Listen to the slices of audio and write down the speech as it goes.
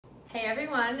Hey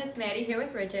everyone, it's Maddie here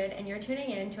with RIDGID, and you're tuning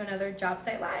in to another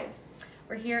Jobsite Live.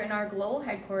 We're here in our global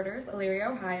headquarters,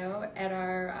 Elyria, Ohio, at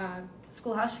our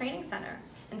Schoolhouse Training Center.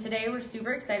 And today we're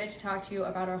super excited to talk to you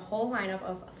about our whole lineup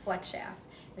of FlexShafts,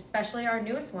 especially our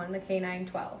newest one, the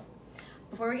K912.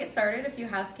 Before we get started, a few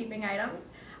housekeeping items.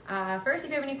 First, if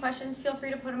you have any questions, feel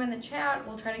free to put them in the chat.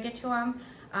 We'll try to get to them.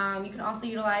 You can also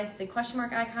utilize the question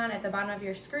mark icon at the bottom of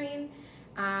your screen.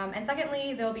 And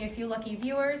secondly, there will be a few lucky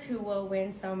viewers who will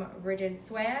win some RIDGID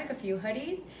swag, a few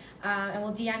hoodies, and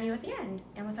we'll DM you at the end.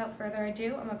 And without further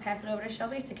ado, I'm going to pass it over to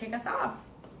Shelby to kick us off.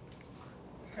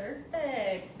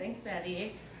 Perfect. Thanks,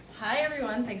 Maddie. Hi,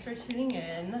 everyone. Thanks for tuning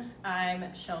in.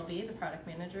 I'm Shelby, the product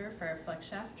manager for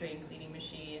FlexShaft drain cleaning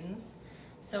machines.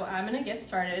 So I'm going to get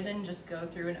started and just go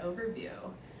through an overview.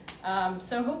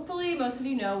 So hopefully most of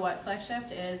you know what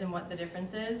FlexShaft is and what the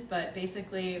difference is, but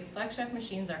basically FlexShaft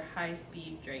machines are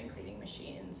high-speed drain cleaning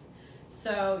machines.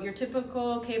 So your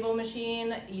typical cable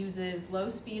machine uses low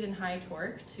speed and high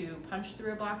torque to punch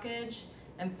through a blockage,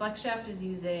 and FlexShaft is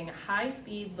using high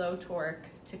speed, low torque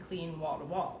to clean wall to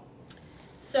wall.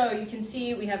 So you can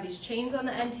see we have these chains on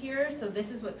the end here, so this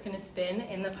is what's going to spin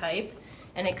in the pipe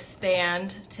and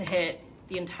expand to hit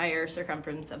the entire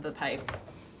circumference of the pipe.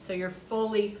 So you're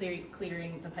fully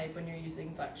clearing the pipe when you're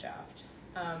using FlexShaft.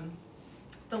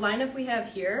 The lineup we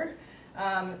have here,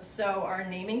 so our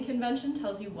naming convention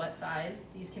tells you what size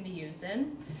these can be used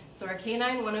in. So our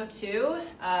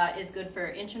K9 is good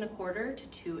for 1¼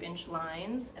 to 2-inch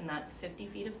lines, and that's 50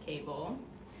 feet of cable.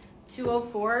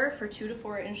 204 for 2 to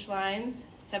 4-inch lines,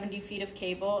 70 feet of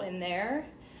cable in there.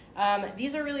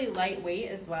 These are really lightweight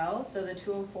as well, so the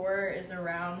 204 is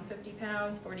around 50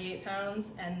 pounds, 48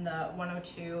 pounds, and the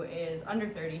 102 is under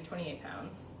 30, 28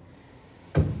 pounds.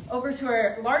 Over to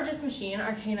our largest machine,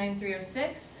 our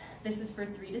K9306. This is for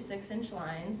 3 to 6-inch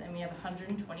lines, and we have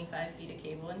 125 feet of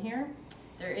cable in here.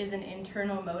 There is an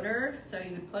internal motor, so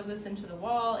you would plug this into the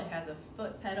wall. It has a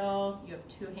foot pedal. You have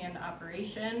 2-hand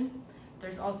operation.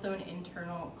 There's also an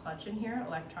internal clutch in here,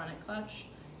 electronic clutch.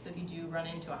 So if you do run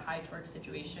into a high torque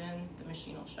situation, the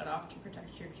machine will shut off to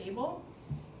protect your cable.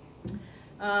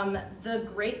 The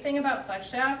great thing about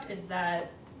FlexShaft is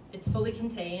that it's fully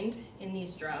contained in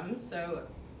these drums, so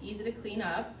easy to clean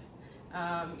up.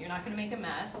 You're not going to make a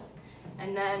mess.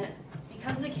 And then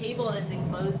because the cable is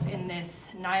enclosed in this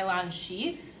nylon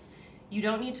sheath, you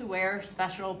don't need to wear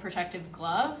special protective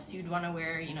gloves. You'd want to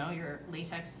wear, your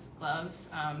latex gloves,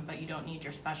 but you don't need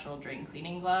your special drain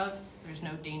cleaning gloves. There's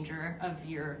no danger of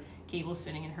your cable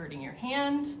spinning and hurting your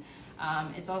hand.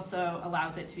 It also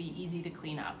allows it to be easy to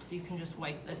clean up, so you can just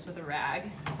wipe this with a rag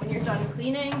when you're done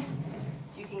cleaning,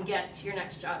 so you can get to your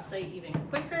next job site even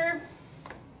quicker.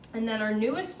 And then our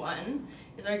newest one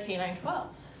is our K912.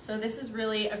 So this is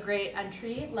really a great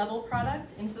entry level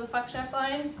product into the FlexShaft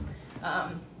line.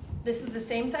 This is the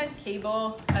same size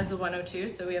cable as the 102,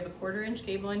 so we have a 1/4-inch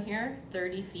cable in here,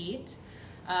 30 feet.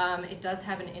 It does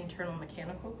have an internal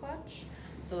mechanical clutch,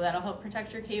 so that'll help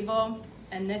protect your cable.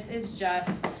 And this is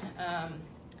just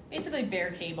basically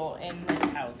bare cable in this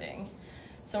housing.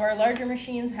 So our larger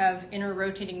machines have inner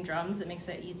rotating drums that makes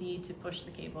it easy to push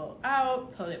the cable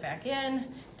out, pull it back in.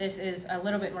 This is a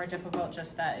little bit more difficult,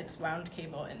 just that it's wound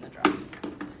cable in the drum.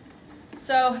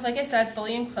 So, like I said,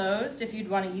 fully enclosed. If you'd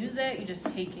want to use it, you just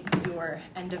take your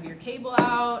end of your cable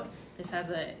out. This has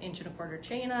an 1¼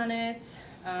 chain on it.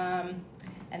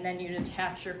 And then you'd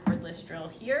attach your cordless drill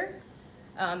here.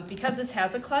 Because this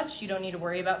has a clutch, you don't need to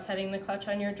worry about setting the clutch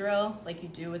on your drill like you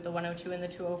do with the 102 and the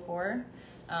 204.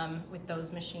 With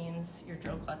those machines, your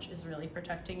drill clutch is really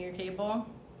protecting your cable.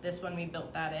 This one, we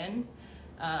built that in.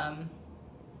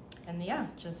 And yeah,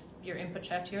 just your input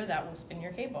shaft here, that will spin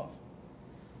your cable.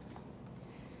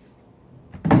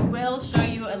 We'll show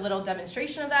you a little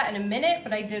demonstration of that in a minute,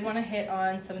 but I did want to hit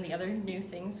on some of the other new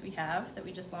things we have that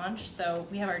we just launched. So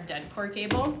we have our dead core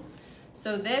cable.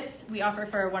 So this we offer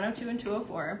for our 102 and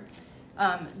 204.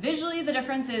 Visually, the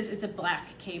difference is it's a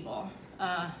black cable.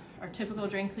 Our typical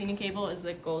drain cleaning cable is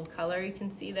the gold color you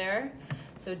can see there.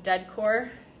 So dead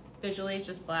core, visually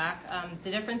just black.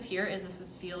 The difference here is this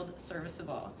is field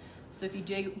serviceable. So if you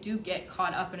do get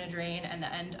caught up in a drain and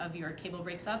the end of your cable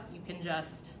breaks up, you can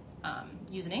just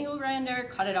use an angle grinder,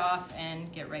 cut it off,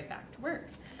 and get right back to work.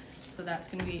 So that's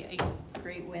going to be a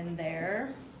great win there.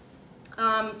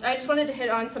 I just wanted to hit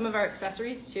on some of our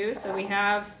accessories too. So we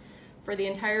have, for the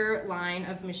entire line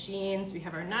of machines, we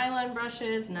have our nylon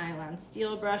brushes, nylon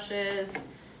steel brushes.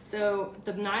 So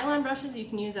the nylon brushes you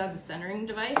can use as a centering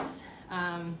device.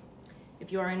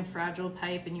 If you are in fragile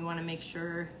pipe and you want to make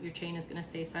sure your chain is going to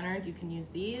stay centered, you can use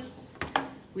these.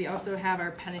 We also have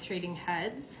our penetrating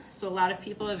heads. So a lot of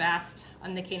people have asked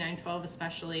on the K912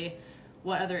 especially,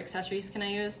 what other accessories can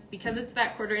I use? Because it's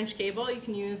that 1/4 inch cable, you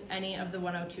can use any of the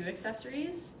 102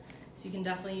 accessories. So you can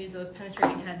definitely use those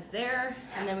penetrating heads there.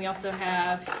 And then we also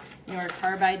have your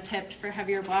carbide tipped for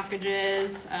heavier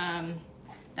blockages.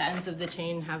 The ends of the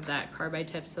chain have that carbide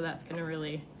tip, so that's gonna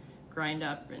really grind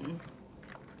up and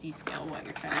descale what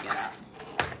you're trying to get at.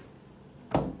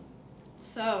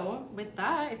 So with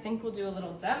that, I think we'll do a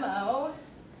little demo.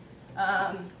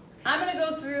 I'm gonna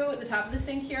go through the top of the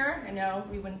sink here. I know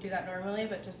we wouldn't do that normally,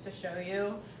 but just to show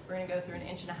you, we're gonna go through an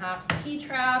 1.5 inch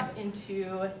P-trap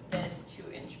into this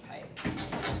 2-inch pipe.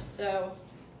 So,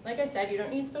 like I said, you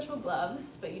don't need special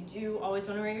gloves, but you do always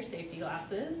wanna wear your safety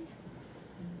glasses.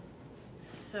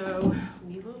 So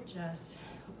we will just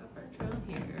hook up our drill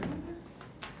here.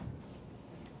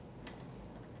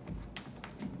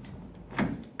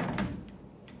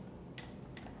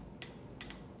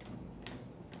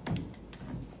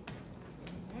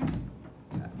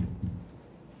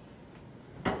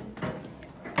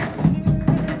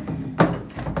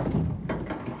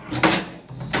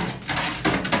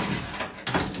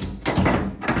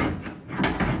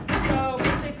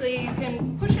 You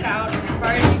can push it out as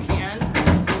far as you can.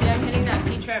 See, I'm hitting that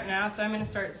P-trap now, so I'm going to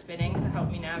start spinning to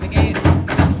help me navigate. That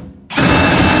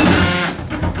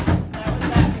was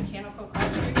that mechanical clutch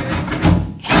over here.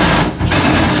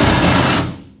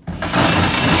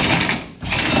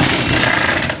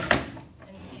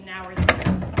 And see, now we're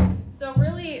there. So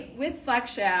really, with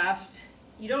FlexShaft,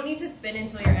 you don't need to spin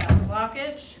until you're at the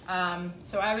blockage.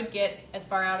 So I would get as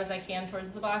far out as I can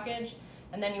towards the blockage,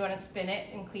 and then you want to spin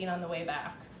it and clean on the way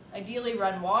back. Ideally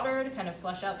run water to kind of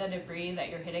flush out the debris that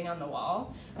you're hitting on the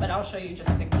wall, but I'll show you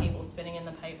just the cable spinning in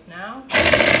the pipe now. So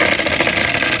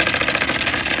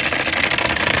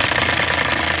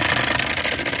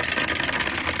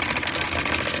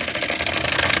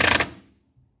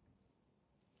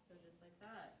just like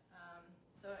that.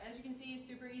 So as you can see,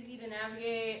 super easy to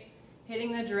navigate.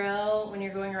 Hitting the drill when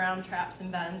you're going around traps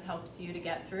and bends helps you to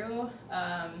get through.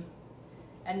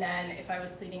 And then if I was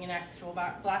cleaning an actual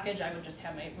blockage, I would just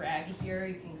have my rag here.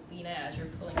 You can clean it as you're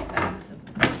pulling it back to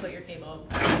put your cable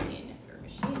back in your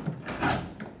machine.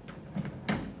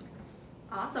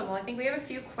 Awesome. Well, I think we have a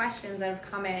few questions that have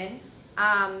come in.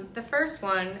 The first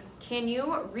one, can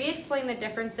you re-explain the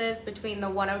differences between the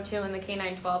 102 and the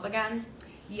K912 again?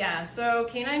 Yeah, so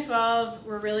K912,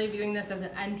 we're really viewing this as an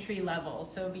entry level.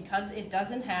 So because it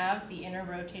doesn't have the inner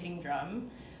rotating drum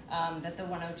that the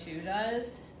 102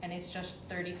 does, and it's just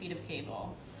 30 feet of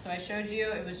cable. So I showed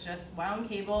you it was just wound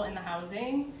cable in the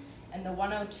housing, and the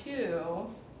 102,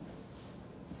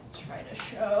 try to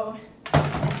show,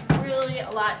 it's really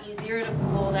a lot easier to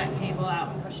pull that cable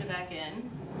out and push it back in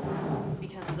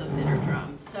because of those inner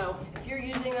drums. So if you're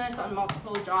using this on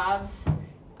multiple jobs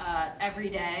every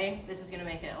day, this is gonna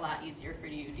make it a lot easier for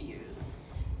you to use.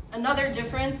 Another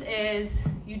difference is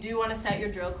you do want to set your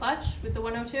drill clutch with the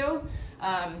 102.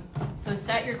 So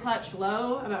set your clutch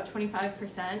low, about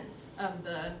 25% of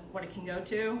what it can go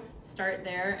to. Start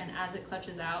there, and as it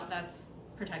clutches out, that's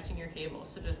protecting your cable.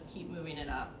 So just keep moving it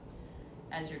up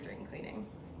as you're drain cleaning.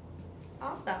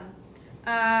 Awesome.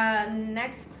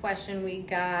 Next question we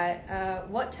got,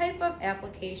 what type of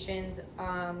applications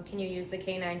can you use the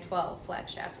K912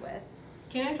 FlexShaft with?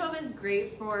 K912 is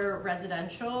great for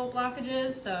residential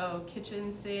blockages, so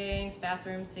kitchen sinks,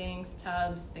 bathroom sinks,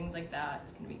 tubs, things like that.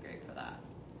 It's going to be great for that.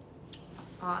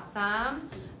 Awesome.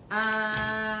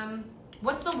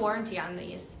 What's the warranty on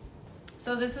these?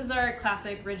 So this is our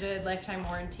classic RIDGID lifetime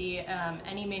warranty.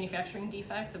 Any manufacturing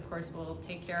defects, of course, we'll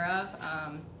take care of.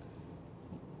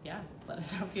 Yeah, let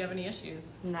us know if you have any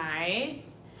issues. Nice.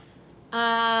 All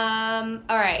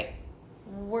right.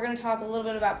 We're going to talk a little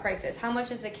bit about prices. How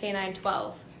much is the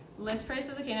K912? List price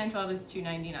of the K912 is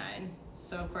 $299.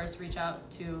 So of course, reach out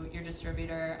to your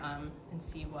distributor and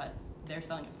see what they're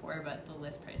selling it for, but the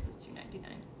list price is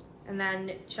 $299. And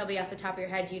then, Shelby, off the top of your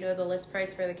head, do you know the list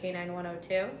price for the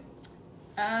K9102?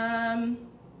 Around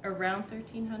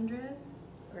 $1,300.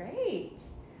 Great.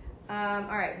 All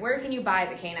right, where can you buy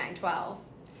the K912?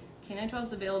 K912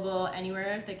 is available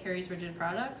anywhere that carries RIDGID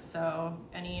products, so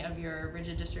any of your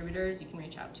RIDGID distributors you can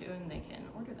reach out to and they can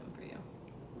order them for you.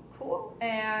 Cool.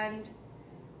 And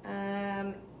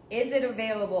is it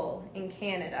available in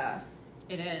Canada?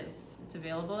 It is. It's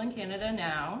available in Canada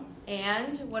now.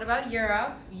 And what about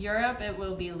Europe? Europe, it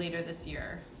will be later this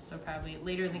year, so probably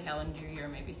later in the calendar year,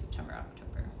 maybe September,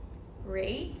 October.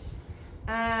 Great.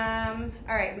 All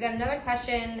right, we got another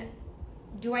question.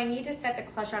 Do I need to set the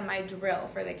clutch on my drill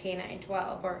for the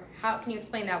K912, or how can you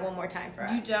explain that one more time for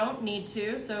us? You don't need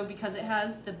to, so because it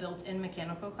has the built-in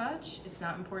mechanical clutch, it's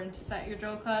not important to set your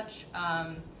drill clutch.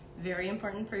 Very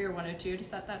important for your 102 to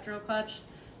set that drill clutch.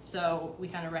 So we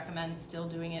kind of recommend still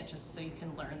doing it just so you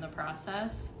can learn the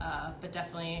process. But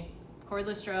definitely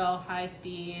cordless drill, high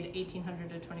speed, 1800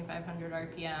 to 2500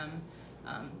 RPM.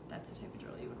 That's the type of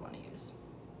drill you would want to use.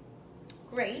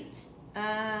 Great.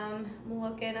 I'm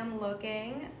looking.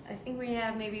 I think we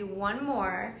have maybe one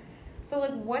more. So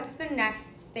like, what's the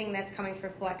next thing that's coming for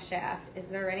FlexShaft? Is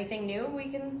there anything new we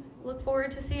can look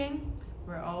forward to seeing?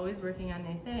 We're always working on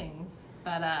new things,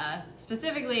 but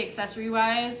specifically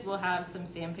accessory-wise, we'll have some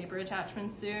sandpaper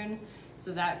attachments soon.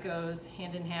 So that goes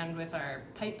hand in hand with our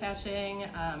pipe patching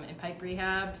and pipe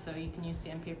rehab. So you can use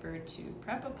sandpaper to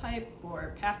prep a pipe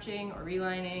for patching or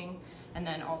relining. And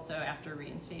then also after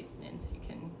reinstatements, you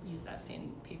can use that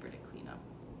sandpaper to clean up.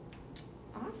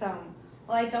 Awesome.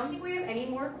 Well, I don't think we have any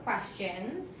more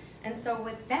questions. And so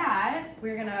with that,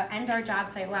 we're gonna end our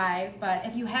job site live. But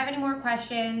if you have any more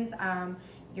questions,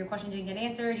 your question didn't get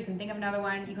answered, you can think of another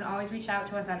one, you can always reach out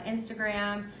to us on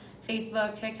Instagram,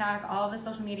 Facebook, TikTok, all of the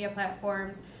social media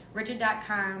platforms,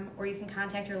 RIDGID.com, or you can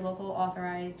contact your local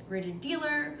authorized RIDGID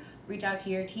dealer, reach out to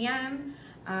your TM.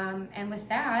 And with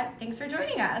that, thanks for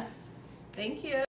joining us. Thank you.